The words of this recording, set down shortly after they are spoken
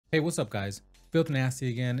Hey, what's up guys? Filth Nasty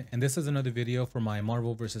again, and this is another video for my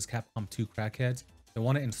Marvel vs. Capcom 2 crackheads that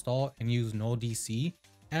want to install and use NullDC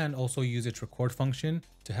and also use its record function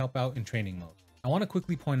to help out in training mode. I want to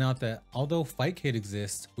quickly point out that although FightKit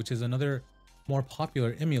exists, which is another more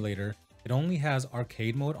popular emulator, it only has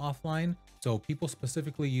arcade mode offline, so people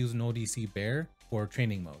specifically use NullDC BEAR for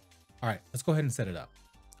training mode. Alright, let's go ahead and set it up.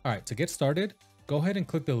 Alright, to get started, go ahead and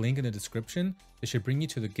click the link in the description. It should bring you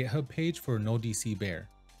to the GitHub page for NullDC BEAR.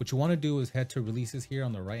 What you want to do is head to releases here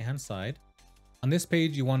on the right hand side. On this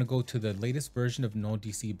page, you want to go to the latest version of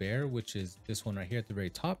NullDC BEAR, which is this one right here at the very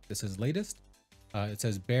top. This is latest. It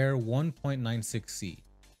says BEAR 1.96c.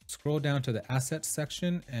 Scroll down to the assets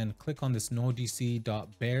section and click on this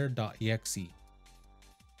nulldc.bear.exe.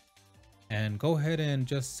 And go ahead and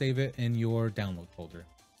just save it in your download folder.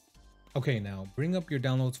 Okay, now bring up your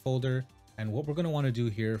downloads folder. And what we're going to want to do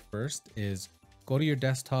here first is go to your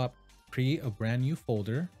desktop, create a brand new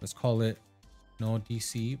folder. Let's call it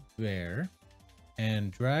NullDC BEAR,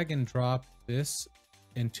 and drag and drop this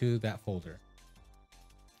into that folder.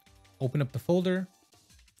 Open up the folder,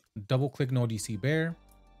 double click NullDC BEAR.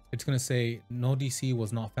 It's going to say NullDC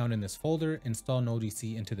was not found in this folder. Install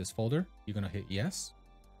NullDC into this folder. You're going to hit yes.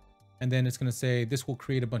 And then it's going to say this will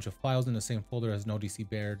create a bunch of files in the same folder as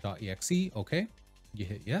nulldcbear.exe. Okay, you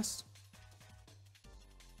hit yes.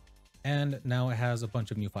 And now it has a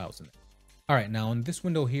bunch of new files in it. All right, now in this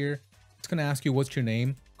window here, it's going to ask you what's your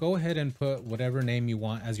name. Go ahead and put whatever name you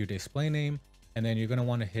want as your display name. And then you're going to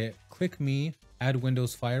want to hit click me, add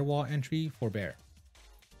Windows firewall entry for BEAR.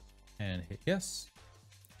 And hit yes.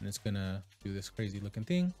 And it's going to do this crazy looking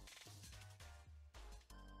thing.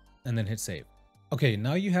 And then hit save. Okay,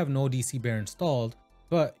 now you have NullDC BEAR installed,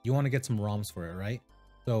 but you want to get some ROMs for it, right?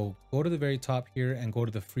 So go to the very top here and go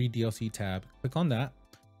to the free DLC tab. Click on that.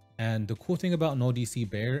 And the cool thing about NullDC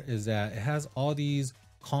BEAR is that it has all these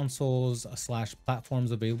consoles /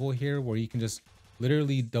 platforms available here where you can just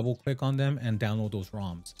literally double click on them and download those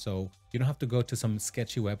ROMs. So you don't have to go to some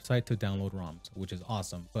sketchy website to download ROMs, which is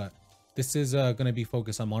awesome. But this is going to be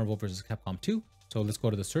focused on Marvel vs. Capcom 2. So let's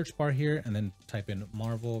go to the search bar here and then type in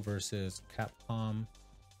Marvel vs. Capcom.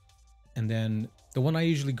 And then the one I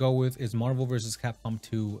usually go with is Marvel vs. Capcom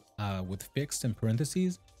 2 with fixed in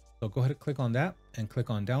parentheses. So go ahead and click on that and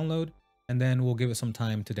click on download, and then we'll give it some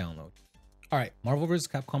time to download. All right, Marvel vs.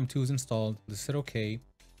 Capcom 2 is installed. Let's hit OK,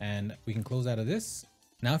 and we can close out of this.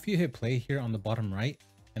 Now, if you hit play here on the bottom right,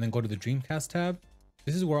 and then go to the Dreamcast tab,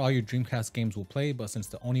 this is where all your Dreamcast games will play. But since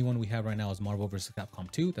the only one we have right now is Marvel vs.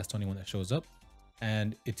 Capcom 2, that's the only one that shows up.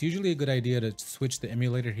 And it's usually a good idea to switch the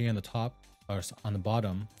emulator here on the top or on the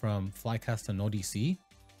bottom from Flycast to NullDC,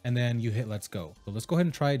 and then you hit let's go. So let's go ahead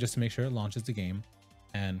and try it just to make sure it launches the game.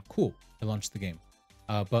 And cool, it launched the game.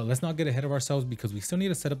 But let's not get ahead of ourselves because we still need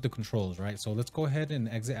to set up the controls, right? So let's go ahead and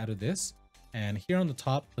exit out of this. And here on the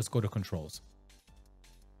top, let's go to controls.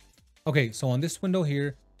 Okay, so on this window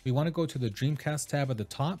here, we want to go to the Dreamcast tab at the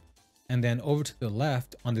top. And then over to the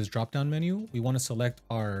left on this drop-down menu, we want to select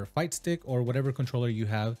our fight stick or whatever controller you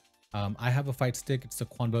have. I have a fight stick. It's the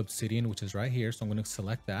Quanba Obsidian, which is right here. So I'm going to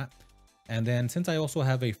select that. And then since I also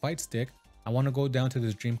have a fight stick, I want to go down to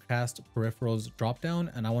this Dreamcast peripherals drop-down,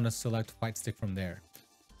 and I want to select fight stick from there.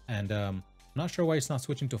 And I'm not sure why it's not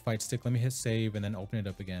switching to fight stick. Let me hit save and then open it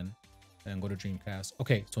up again and go to Dreamcast.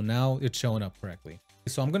 Okay, so now it's showing up correctly.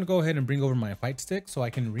 So I'm going to go ahead and bring over my fight stick so I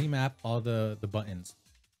can remap all the buttons.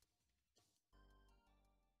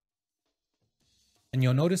 And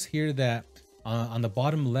you'll notice here that on the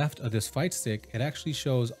bottom left of this fight stick, it actually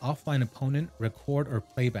shows offline opponent, record, or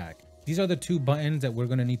playback. These are the two buttons that we're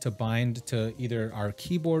going to need to bind to either our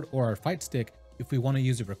keyboard or our fight stick if we want to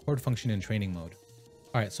use the record function in training mode.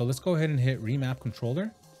 All right, so let's go ahead and hit remap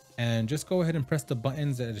controller and just go ahead and press the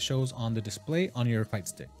buttons that it shows on the display on your fight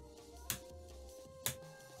stick.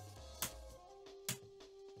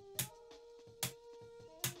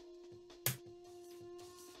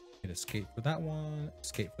 Hit escape for that one,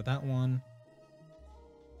 escape for that one.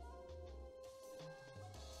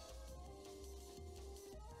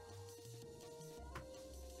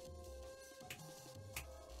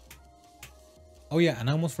 Oh yeah, and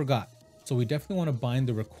I almost forgot. So we definitely want to bind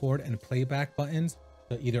the record and playback buttons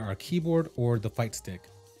to either our keyboard or the fight stick.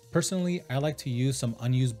 Personally, I like to use some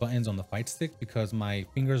unused buttons on the fight stick because my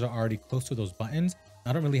fingers are already close to those buttons.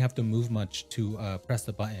 I don't really have to move much to press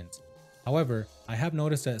the buttons. However, I have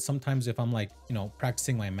noticed that sometimes if I'm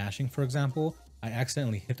practicing my mashing, for example, I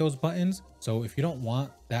accidentally hit those buttons. So if you don't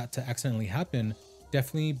want that to accidentally happen,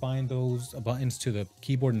 definitely bind those buttons to the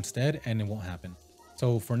keyboard instead and it won't happen.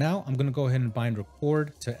 So for now, I'm going to go ahead and bind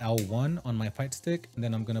record to L1 on my fight stick. And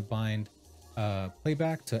then I'm going to bind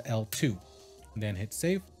playback to L2 and then hit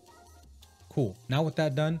save. Cool. Now with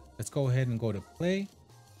that done, let's go ahead and go to play.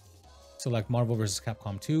 Select Marvel vs.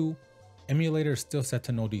 Capcom 2. Emulator is still set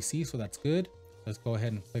to NullDC, so that's good. Let's go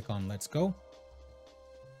ahead and click on Let's Go.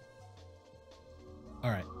 All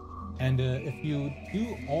right. And if you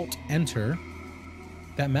do Alt-Enter,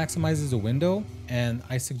 that maximizes the window. And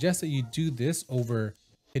I suggest that you do this over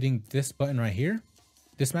hitting this button right here.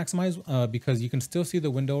 This maximize because you can still see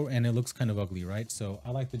the window and it looks kind of ugly, right? So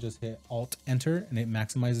I like to just hit Alt-Enter and it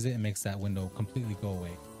maximizes it and makes that window completely go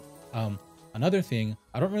away. Another thing,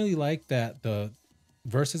 I don't really like that the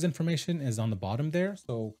versus information is on the bottom there.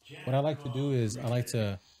 So what I like to do is I like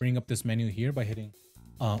to bring up this menu here by hitting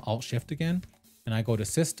Alt-Shift again. And I go to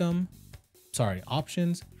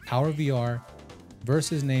Options, Power VR,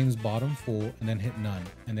 versus names bottom full, and then hit none.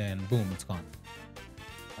 And then boom, it's gone.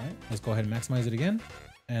 All right, let's go ahead and maximize it again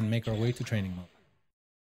and make our way to training mode.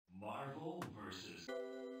 Marvel versus.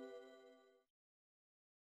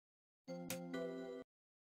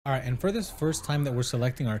 All right, and for this first time that we're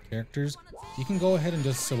selecting our characters, you can go ahead and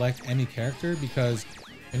just select any character, because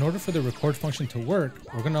in order for the record function to work,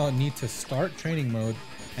 we're gonna need to start training mode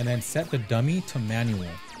and then set the dummy to manual.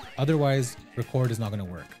 Otherwise, record is not gonna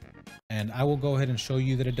work. And I will go ahead and show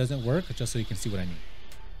you that it doesn't work just so you can see what I mean.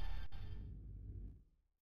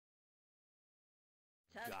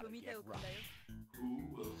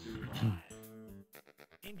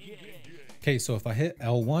 Okay, so if I hit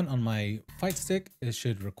L1 on my fight stick, it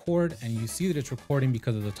should record, and you see that it's recording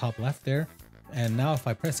because of the top left there. And now if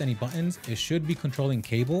I press any buttons, it should be controlling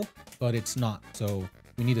cable, but it's not. So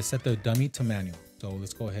we need to set the dummy to manual. So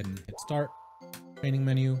let's go ahead and hit start, training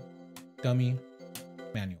menu, dummy,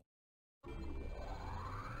 manual.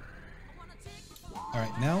 All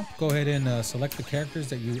right, now go ahead and select the characters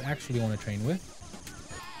that you actually want to train with.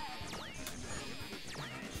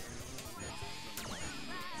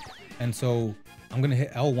 And so I'm going to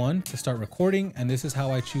hit L1 to start recording, and this is how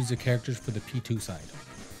I choose the characters for the P2 side.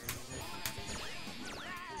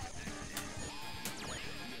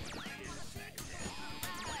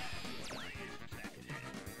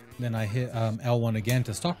 Then I hit L1 again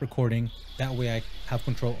to stop recording. That way I have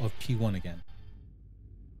control of P1 again.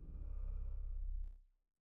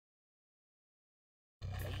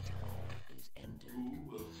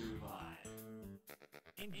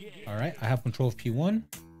 All right, I have control of P1.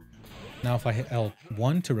 Now if I hit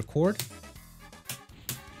L1 to record,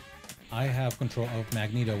 I have control of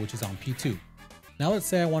Magneto, which is on P2. Now let's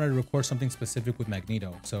say I wanted to record something specific with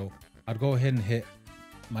Magneto. So I'd go ahead and hit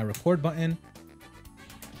my record button.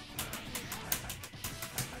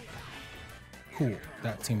 Cool,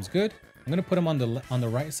 that seems good. I'm gonna put him on the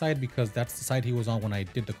right side because that's the side he was on when I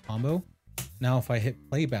did the combo. Now if I hit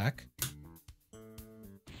playback,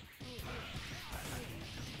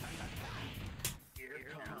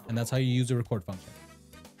 and that's how you use the record function.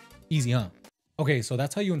 Easy, huh? Okay, so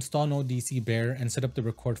that's how you install NullDC BEAR and set up the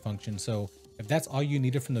record function. So if that's all you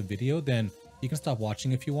needed from the video, then you can stop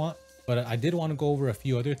watching if you want. But I did want to go over a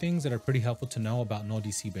few other things that are pretty helpful to know about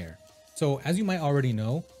NullDC BEAR. So as you might already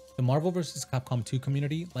know, the Marvel vs. Capcom 2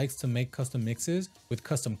 community likes to make custom mixes with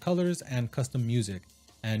custom colors and custom music.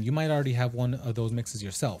 And you might already have one of those mixes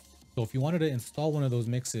yourself. So if you wanted to install one of those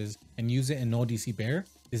mixes and use it in NullDC BEAR,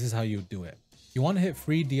 this is how you would do it. You want to hit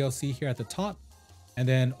free DLC here at the top and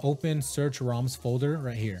then open search ROMs folder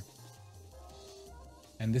right here.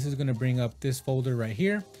 And this is going to bring up this folder right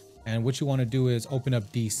here. And what you want to do is open up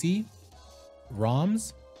DC,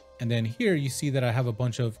 ROMs, and then here you see that I have a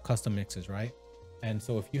bunch of custom mixes, right? And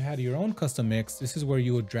so if you had your own custom mix, this is where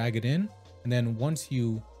you would drag it in. And then once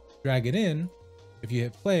you drag it in, if you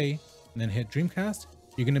hit play and then hit Dreamcast,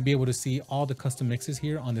 you're going to be able to see all the custom mixes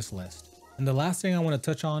here on this list. And the last thing I want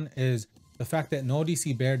to touch on is the fact that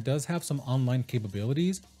NullDC BEAR does have some online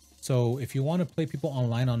capabilities. So if you want to play people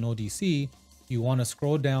online on NullDC, you want to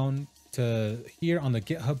scroll down to here on the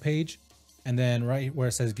GitHub page, and then right where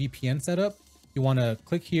it says VPN setup, you want to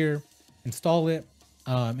click here, install it,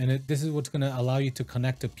 this is what's going to allow you to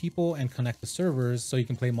connect to people and connect to servers so you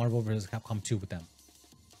can play Marvel vs. Capcom 2 with them.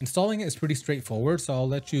 Installing it is pretty straightforward, so I'll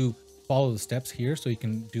let you follow the steps here so you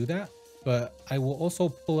can do that. But I will also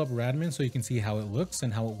pull up Radmin so you can see how it looks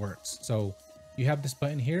and how it works. So you have this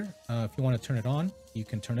button here. If you want to turn it on, you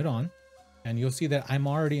can turn it on. And you'll see that I'm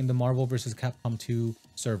already in the Marvel vs. Capcom 2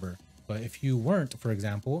 server. But if you weren't, for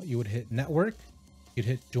example, you would hit network, you'd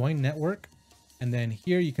hit join network. And then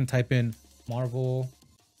here you can type in Marvel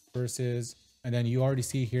versus, and then you already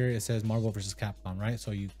see here it says Marvel vs. Capcom, right?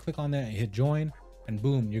 So you click on that and hit join, and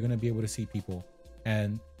boom, you're going to be able to see people.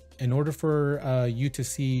 And in order for you to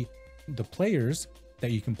see the players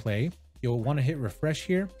that you can play, you'll want to hit refresh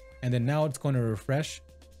here, and then now it's going to refresh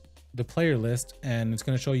the player list, and it's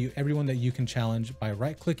going to show you everyone that you can challenge by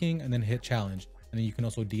right clicking and then hit challenge. And then you can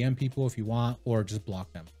also DM people if you want, or just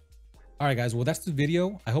block them. All right, guys. Well, that's the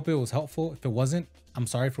video. I hope it was helpful. If it wasn't, I'm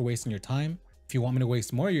sorry for wasting your time. If you want me to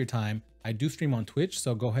waste more of your time, I do stream on Twitch,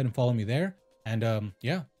 so go ahead and follow me there. And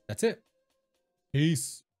yeah, that's it.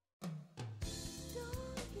 Peace.